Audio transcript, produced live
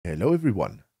Hello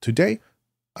everyone. Today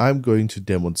I'm going to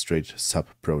demonstrate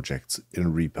subprojects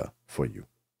in Reaper for you.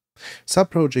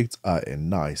 Subprojects are a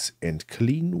nice and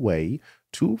clean way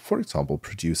to, for example,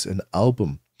 produce an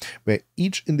album where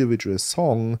each individual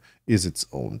song is its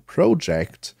own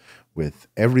project with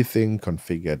everything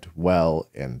configured well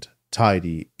and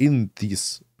tidy in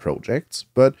these projects,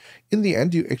 but in the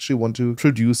end you actually want to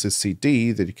produce a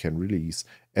CD that you can release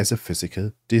as a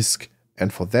physical disc.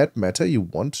 And for that matter, you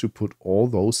want to put all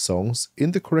those songs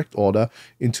in the correct order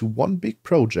into one big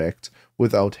project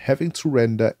without having to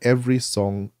render every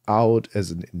song out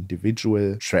as an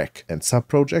individual track. And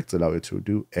subprojects allow you to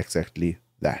do exactly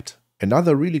that.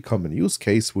 Another really common use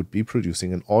case would be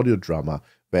producing an audio drama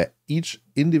where each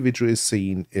individual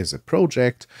scene is a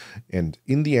project, and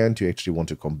in the end you actually want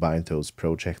to combine those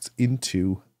projects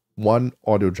into one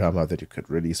audio drama that you could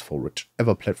release for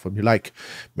whichever platform you like,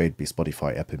 may it be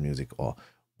Spotify, Apple Music, or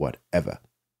whatever.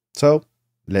 So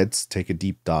let's take a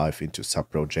deep dive into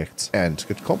subprojects and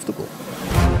get comfortable.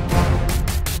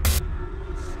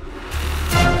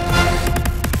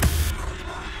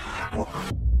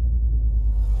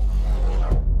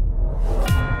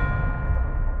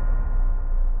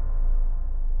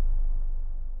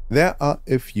 There are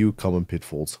a few common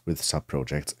pitfalls with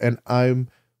subprojects, and I'm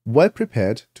well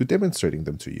prepared to demonstrating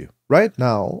them to you. Right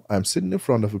now, I'm sitting in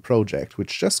front of a project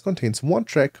which just contains one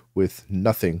track with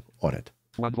nothing on it.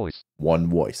 One voice. One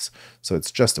voice. So it's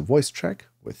just a voice track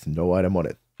with no item on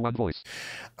it. One voice.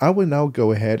 I will now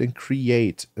go ahead and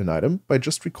create an item by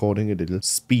just recording a little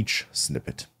speech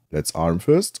snippet. Let's arm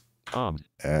first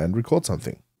and record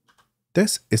something.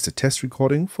 This is a test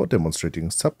recording for demonstrating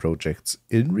subprojects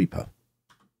in Reaper.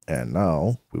 And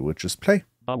now we will just play.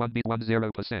 R1 bit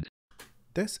 10%.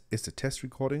 This is the test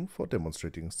recording for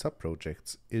demonstrating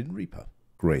subprojects in Reaper.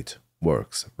 Great,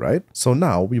 works, right? So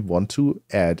now we want to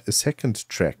add a second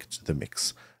track to the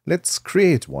mix. Let's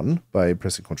create one by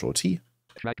pressing Ctrl T.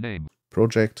 Track name.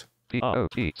 Project.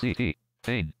 PROJECT.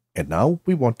 Pain. And now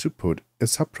we want to put a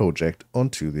subproject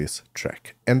onto this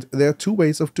track. And there are two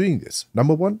ways of doing this.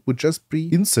 Number one would just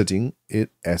be inserting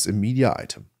it as a media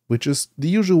item, which is the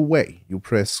usual way. You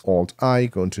press Alt-I,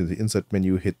 go into the insert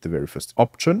menu, hit the very first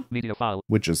option, Media file.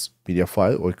 which is media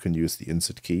file, or you can use the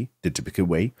insert key, the typical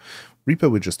way. Reaper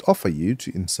will just offer you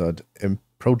to insert a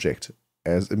project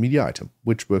as a media item,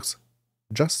 which works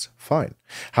just fine.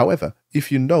 However,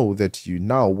 if you know that you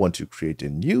now want to create a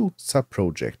new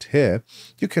subproject here,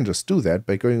 you can just do that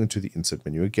by going into the insert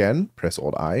menu again, press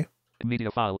Alt-I,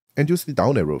 Media file. and use the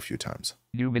down arrow a few times.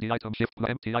 New media item shift plus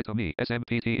empty item E.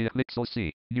 SMPT click source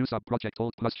C. New subproject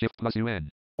Alt plus shift plus UN.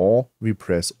 Or we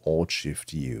press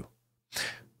Alt-Shift-U.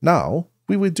 Now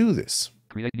we will do this.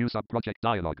 Create new subproject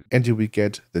dialog. And you will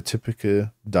get the typical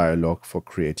dialog for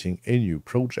creating a new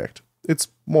project. It's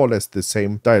more or less the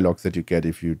same dialog that you get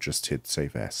if you just hit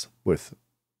Save As, with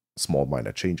small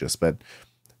minor changes. But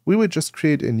we will just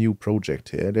create a new project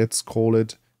here. Let's call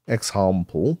it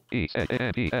example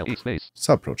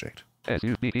subproject.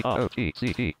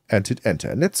 SUBPROJECT. And hit enter.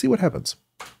 And let's see what happens.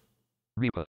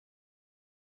 Reaper.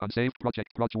 Unsaved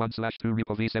project proj1/2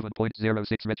 Reaper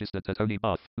v7.06 registered to Tony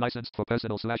Bath. Licensed for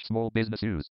personal/small business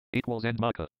use. Equals end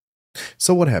marker.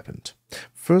 So what happened?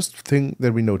 First thing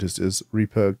that we noticed is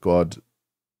Reaper got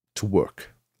to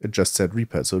work. It just said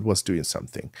Reaper, so it was doing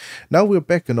something. Now we're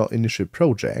back in our initial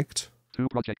project. 2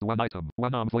 project 1 item.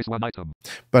 1 arm voice 1 item.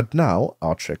 But now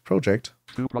our track project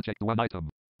 2 project 1 item.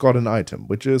 got an item,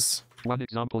 which is 1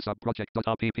 example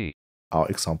subproject.rpp. our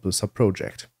example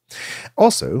subproject.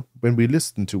 Also, when we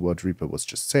listen to what Reaper was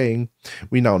just saying,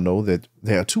 we now know that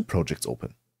there are 2 projects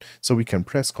open. So we can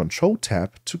press Ctrl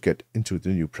Tab to get into the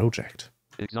new project.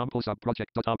 Example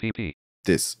subproject.rpp.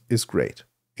 This is great.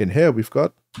 In here we've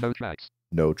got No tracks.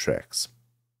 no tracks.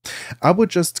 I would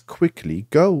just quickly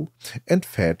go and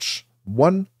fetch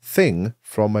one thing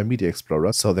from my Media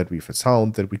Explorer so that we have a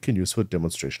sound that we can use for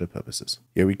demonstrational purposes.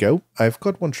 Here we go. I've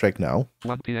got one track now.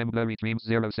 1 PM Blurry Dreams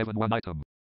 071 item.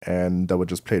 And I will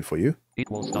just play it for you.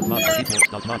 Equals start marker. Equals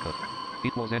start marker.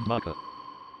 Equals end marker.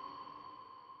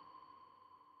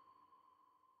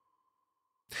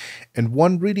 And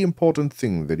one really important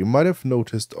thing that you might have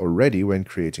noticed already when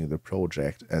creating the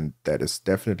project, and that is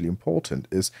definitely important,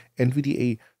 is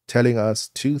NVDA telling us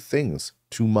 2 things,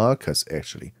 2 markers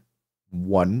actually.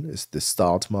 One is the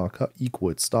start marker,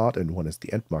 equals start, and one is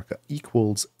the end marker,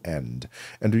 equals end.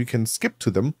 And you can skip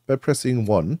to them by pressing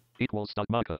 1 Equals start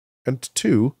marker. and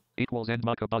 2 Equals end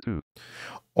marker bar 2.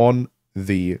 on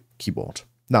the keyboard.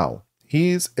 Now,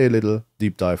 here's a little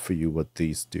deep dive for you what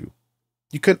these do.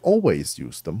 You can always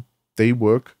use them. They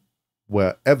work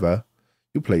wherever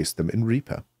you place them in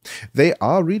Reaper. They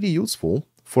are really useful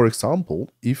for example,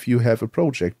 if you have a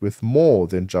project with more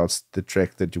than just the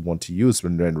track that you want to use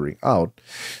when rendering out.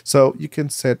 So you can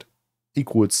set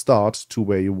equals start to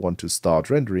where you want to start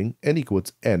rendering and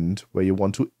equals end where you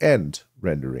want to end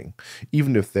rendering,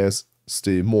 even if there's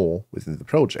still more within the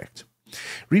project.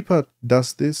 REAPER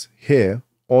does this here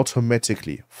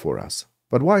automatically for us.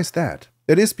 But why is that?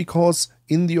 That is because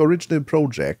in the original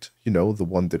project, you know, the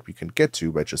one that we can get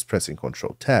to by just pressing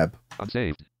Ctrl Tab,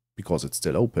 Unsaved. because it's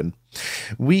still open,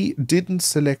 we didn't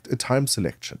select a time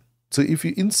selection. So if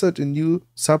you insert a new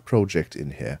subproject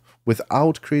in here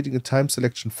without creating a time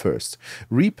selection first,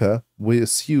 REAPER will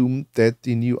assume that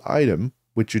the new item,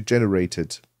 which you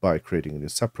generated by creating a new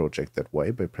subproject that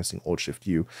way, by pressing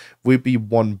Alt-Shift-U, will be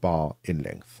 1 bar in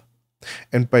length.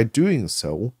 And by doing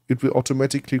so, it will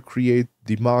automatically create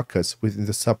the markers within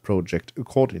the subproject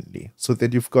accordingly, so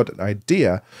that you've got an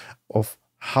idea of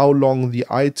how long the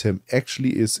item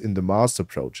actually is in the master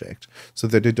project, so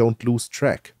that you don't lose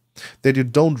track. That you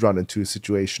don't run into a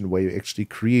situation where you actually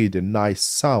create a nice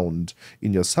sound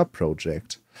in your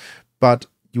subproject, but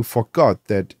you forgot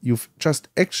that you've just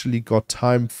actually got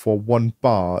time for 1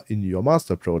 bar in your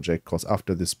master project, because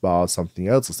after this bar, something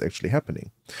else is actually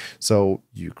happening. So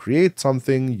you create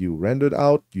something, you render it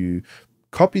out, you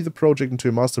copy the project into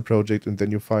a master project, and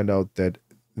then you find out that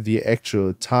the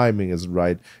actual timing is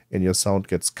right and your sound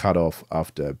gets cut off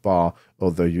after a bar,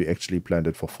 although you actually planned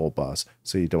it for 4 bars,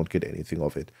 so you don't get anything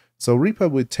of it. So REAPER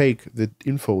will take the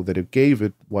info that it gave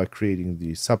it while creating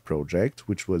the subproject,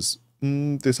 which was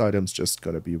this item's just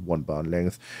gonna be 1 bar in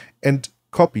length, and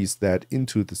copies that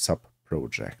into the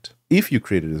subproject. If you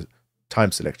created a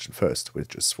time selection first,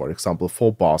 which is, for example,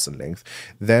 4 bars in length,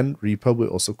 then REAPER will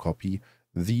also copy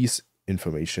these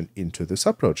information into the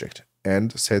subproject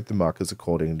and set the markers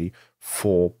accordingly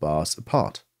 4 bars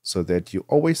apart, so that you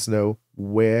always know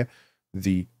where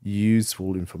the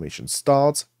useful information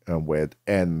starts and where it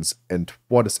ends and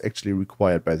what is actually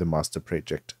required by the master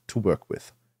project to work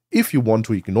with. If you want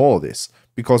to ignore this,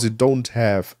 because you don't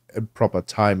have a proper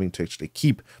timing to actually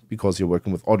keep, because you're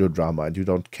working with audiodrama and you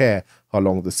don't care how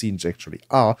long the scenes actually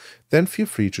are, then feel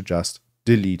free to just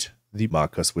delete the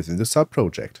markers within the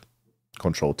subproject.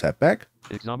 Ctrl Tab back.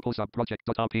 Example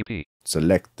subproject.rpp.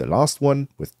 Select the last one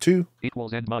with 2.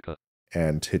 Equals end marker.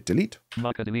 And hit delete.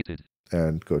 Marker deleted.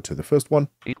 And go to the first one.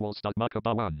 Equals start marker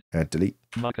bar 1. And delete.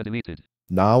 Marker deleted.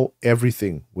 Now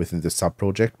everything within the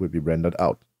subproject will be rendered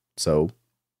out. So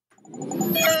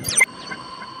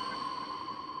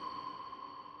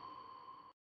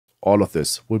all of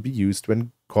this will be used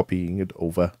when copying it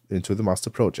over into the master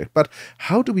project. But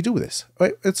how do we do this?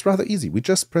 Well, it's rather easy. We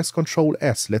just press Ctrl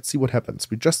S. Let's see what happens.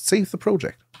 We just save the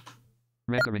project.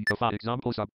 Rendering to file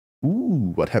example sub.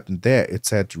 Ooh, what happened there? It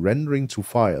said rendering to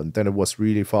file, and then it was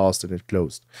really fast and it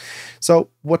closed. So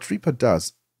what REAPER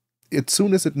does, as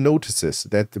soon as it notices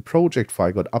that the project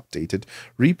file got updated,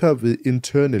 REAPER will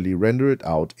internally render it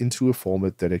out into a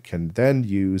format that it can then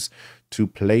use to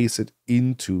place it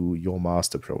into your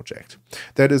master project.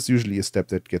 That is usually a step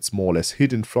that gets more or less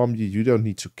hidden from you. You don't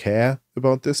need to care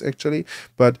about this actually,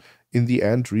 but in the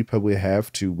end, REAPER will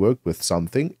have to work with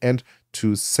something, and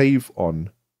to save on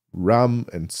RAM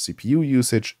and CPU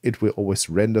usage, it will always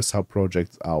render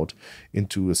subprojects out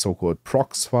into a so-called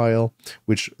procs file,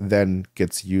 which then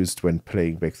gets used when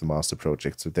playing back the master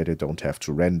project, so that you don't have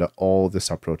to render all the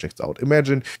subprojects out.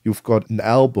 Imagine you've got an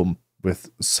album with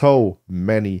so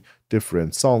many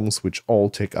different songs, which all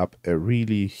take up a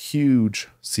really huge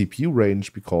CPU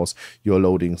range because you're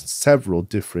loading several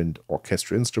different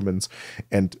orchestral instruments,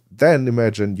 and then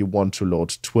imagine you want to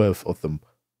load 12 of them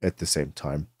at the same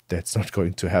time. That's not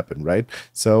going to happen, right?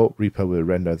 So REAPER will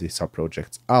render the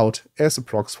subprojects out as a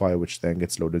procs file, which then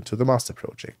gets loaded to the master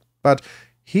project. But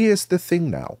here's the thing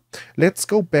now. Let's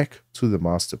go back to the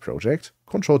master project,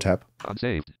 Ctrl Tab,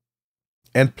 Unsaved.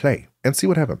 and play, and see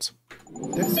what happens.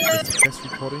 This is a test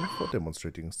recording for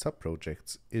demonstrating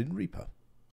subprojects in REAPER.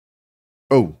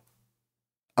 Oh,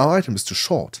 our item is too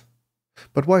short.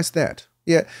 But why is that?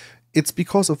 Yeah, it's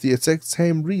because of the exact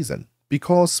same reason.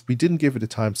 Because we didn't give it a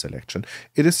time selection,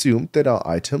 it assumed that our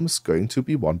item is going to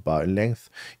be 1 bar in length,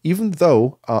 even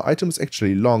though our item is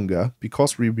actually longer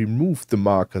because we removed the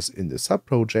markers in the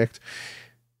subproject.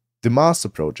 The master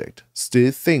project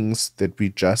still thinks that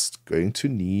we're just going to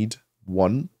need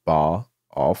 1 bar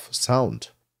of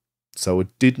sound. So it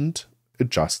didn't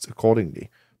adjust accordingly.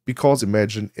 Because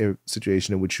imagine a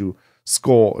situation in which you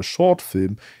score a short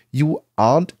film, you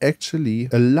aren't actually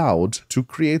allowed to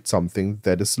create something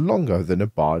that is longer than a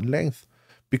bar in length,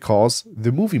 because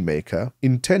the movie maker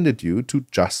intended you to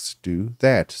just do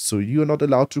that. So you're not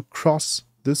allowed to cross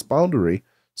this boundary.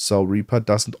 so REAPER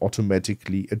doesn't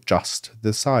automatically adjust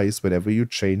the size whenever you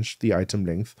change the item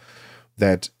length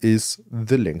that is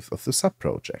the length of the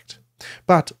subproject.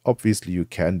 But obviously you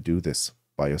can do this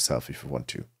by yourself if you want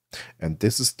to. And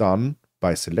this is done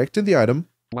by selecting the item,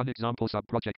 one example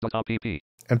subproject.rpp,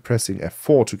 and pressing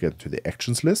F4 to get to the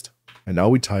actions list. And now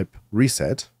we type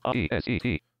reset,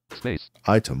 RESET, space,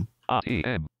 item,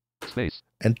 REM, space,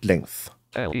 and length.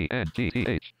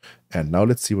 LENGTH. And now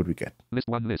let's see what we get. List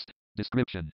 1 list,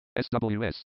 description,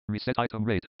 SWS, reset item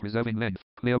rate, preserving length,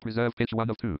 clear preserve pitch 1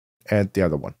 of 2. And the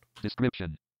other one.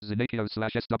 Description,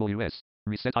 Zenekio/SWS,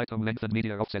 reset item length and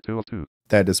media offset 2 of 2.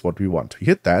 That is what we want. We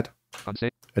hit that, Unsave.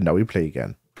 and now we play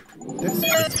again. This is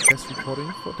the test recording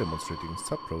for demonstrating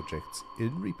subprojects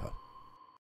in REAPER.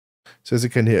 So as you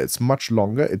can hear, it's much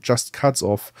longer. It just cuts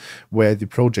off where the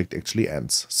project actually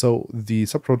ends. So the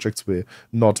subprojects will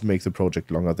not make the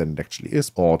project longer than it actually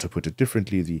is. Or to put it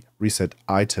differently, the reset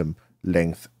item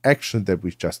length action that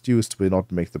we just used will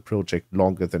not make the project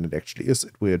longer than it actually is.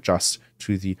 It will adjust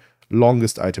to the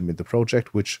longest item in the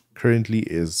project, which currently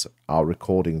is our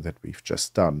recording that we've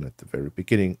just done at the very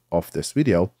beginning of this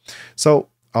video. So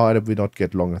our item will not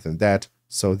get longer than that.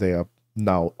 So they are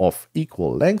now of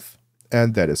equal length.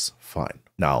 And that is fine.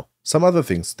 Now, some other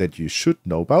things that you should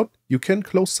know about. You can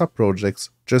close subprojects,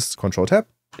 just Ctrl-Tab,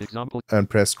 example, and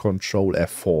press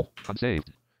Ctrl-F4.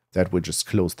 Unsaved. That will just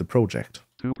close the project.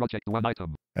 2 project 1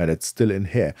 item. And it's still in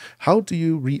here. How do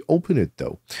you reopen it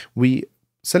though? We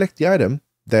select the item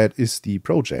that is the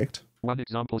project. 1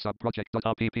 example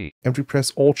subproject.rpp. And we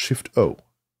press Alt-Shift-O.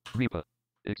 REAPER.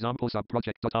 Example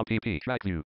subproject.rpp. Track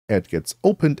view. It gets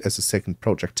opened as a second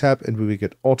project tab and we will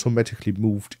get automatically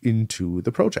moved into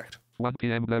the project. 1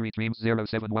 p.m. Blurry Dreams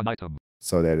 071 item.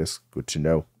 So that is good to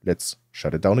know. Let's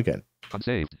shut it down again.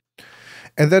 Unsaved.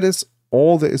 And that is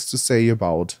all there is to say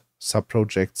about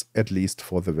subprojects, at least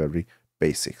for the very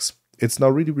basics. It's now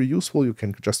really useful. You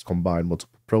can just combine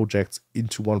multiple projects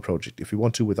into one project if you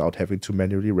want to without having to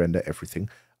manually render everything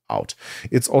out.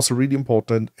 It's also really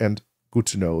important and good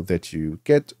to know that you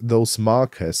get those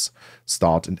markers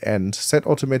start and end set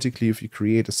automatically if you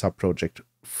create a subproject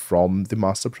from the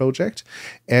master project,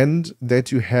 and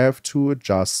that you have to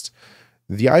adjust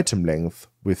the item length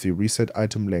with the reset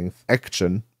item length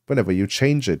action whenever you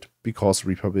change it, because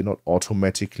REAPER will not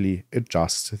automatically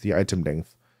adjust the item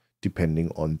length depending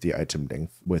on the item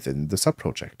length within the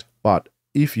subproject. But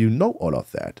if you know all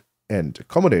of that and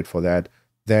accommodate for that,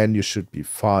 then you should be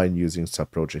fine using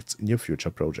subprojects in your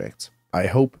future projects. I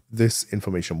hope this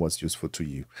information was useful to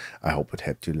you. I hope it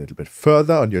helped you a little bit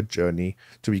further on your journey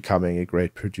to becoming a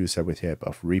great producer with the help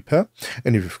of REAPER.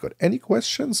 And if you've got any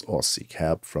questions or seek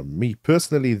help from me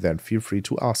personally, then feel free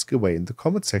to ask away in the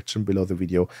comment section below the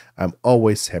video. I'm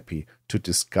always happy to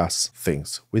discuss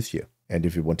things with you. And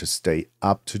if you want to stay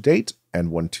up to date and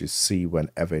want to see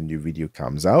whenever a new video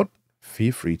comes out,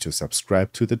 feel free to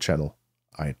subscribe to the channel.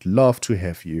 I'd love to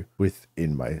have you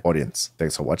within my audience.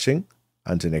 Thanks for watching.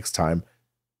 Until next time,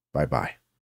 bye-bye.